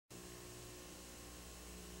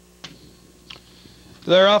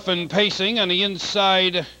They're off and pacing on the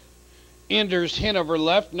inside. Anders Hanover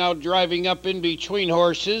left, now driving up in between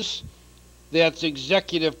horses. That's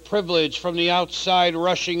Executive Privilege from the outside,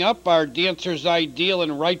 rushing up. Our Dancer's Ideal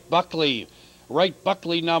and Right Buckley. Right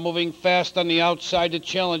Buckley now moving fast on the outside to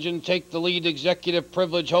challenge and take the lead. Executive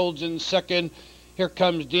Privilege holds in second. Here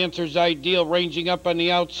comes Dancer's Ideal ranging up on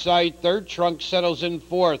the outside third. Trunk settles in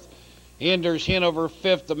fourth. Anders Hanover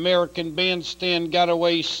fifth. American Bandstand got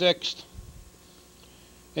away sixth.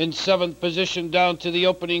 In seventh position down to the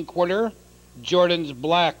opening quarter, Jordan's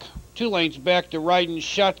Black. 2 lengths back to Riding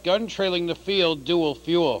Shotgun, trailing the field, Dual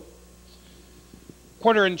Fuel.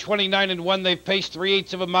 Quarter and 29-1, they've paced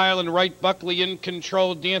 3/8 of a mile, and Right Buckley in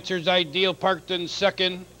control. Dancer's Ideal parked in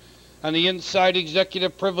second. On the inside,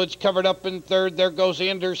 Executive Privilege covered up in third. There goes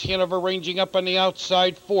Anders Hanover ranging up on the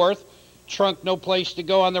outside fourth. Trunk no place to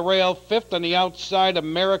go on the rail fifth. On the outside,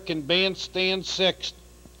 American Bandstand sixth.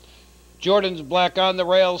 Jordan's Black on the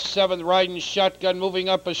rails seventh. Riding Shotgun moving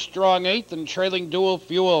up a strong eighth and trailing Dual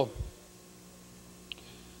Fuel.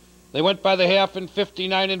 They went by the half in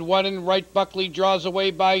 59-1, and Right Buckley draws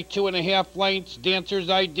away by 2.5 lengths. Dancer's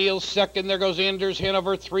Ideal second. There goes Anders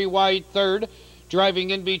Hanover 3 wide third.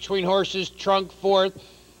 Driving in between horses, Trunk fourth.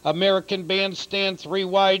 American Bandstand 3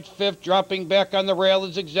 wide fifth. Dropping back on the rail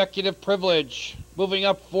is Executive Privilege. Moving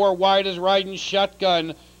up 4 wide is Riding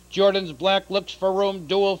Shotgun. Jordan's Black looks for room.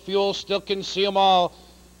 Dual Fuel still can see them all.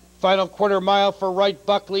 Final quarter mile for Right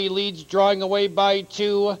Buckley. Leads drawing away by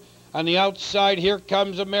 2. On the outside, here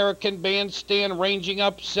comes American Bandstand ranging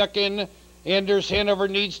up second. Anders Hanover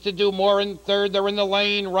needs to do more in third. They're in the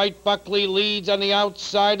lane. Right Buckley leads on the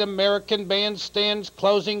outside. American Bandstand's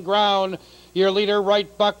closing ground. Your leader,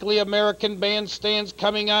 Right Buckley. American Bandstand's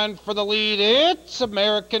coming on for the lead. It's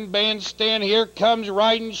American Bandstand. Here comes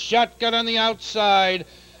Riding Shotgun on the outside.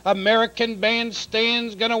 American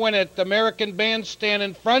Bandstand's going to win it. American Bandstand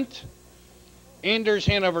in front. Anders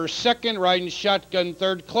Hanover second. Riding Shotgun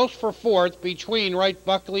third. Close for fourth between Right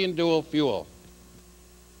Buckley and Dual Fuel.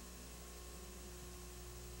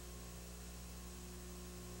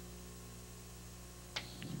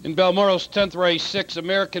 In Balmoral's 10th race, 6,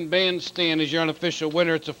 American Bandstand is your unofficial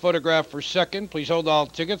winner. It's a photograph for second. Please hold all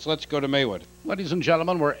tickets. Let's go to Maywood. Ladies and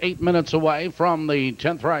gentlemen, we're 8 minutes away from the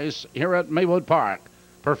 10th race here at Maywood Park.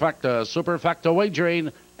 Perfecta, Superfecta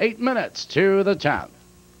wagering, 8 minutes to the 10th.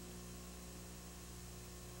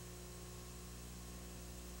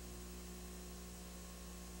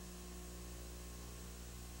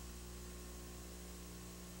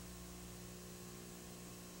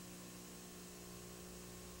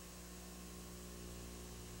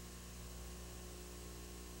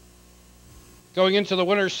 Going into the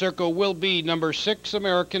winner's circle will be number 6,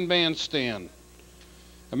 American Bandstand.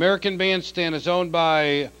 American Bandstand is owned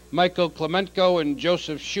by Michael Klemenko and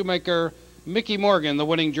Joseph Shoemaker. Mickey Morgan, the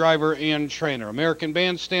winning driver and trainer. American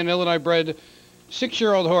Bandstand, Illinois-bred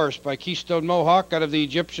 6-year-old horse by Keystone Mohawk out of the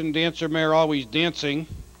Egyptian dancer mare Always Dancing.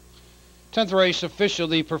 10th race official,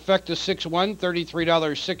 the Perfecta 6-1,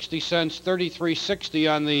 $33.60, $33.60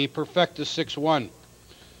 on the Perfecta 6-1.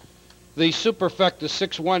 The Superfecta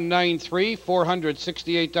 6-1-9-3,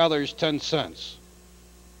 $468.10.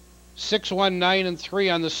 6-1-9 and 3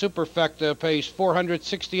 on the Superfecta pays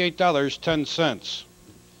 $468.10.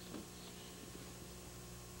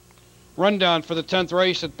 Rundown for the 10th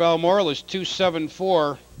race at Balmoral is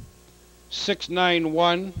 2-7-4,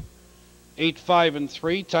 6-9-1, 8-5 and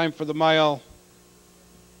 3. Time for the mile,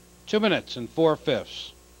 2 minutes and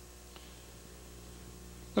 4/5.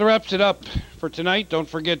 That wraps it up for tonight. Don't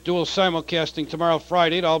forget dual simulcasting tomorrow,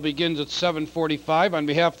 Friday. It all begins at 7:45. On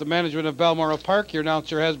behalf of the management of Balmoral Park, your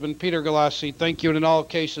announcer has been Peter Galassi. Thank you, and in all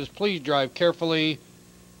cases, please drive carefully.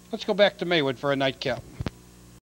 Let's go back to Maywood for a nightcap.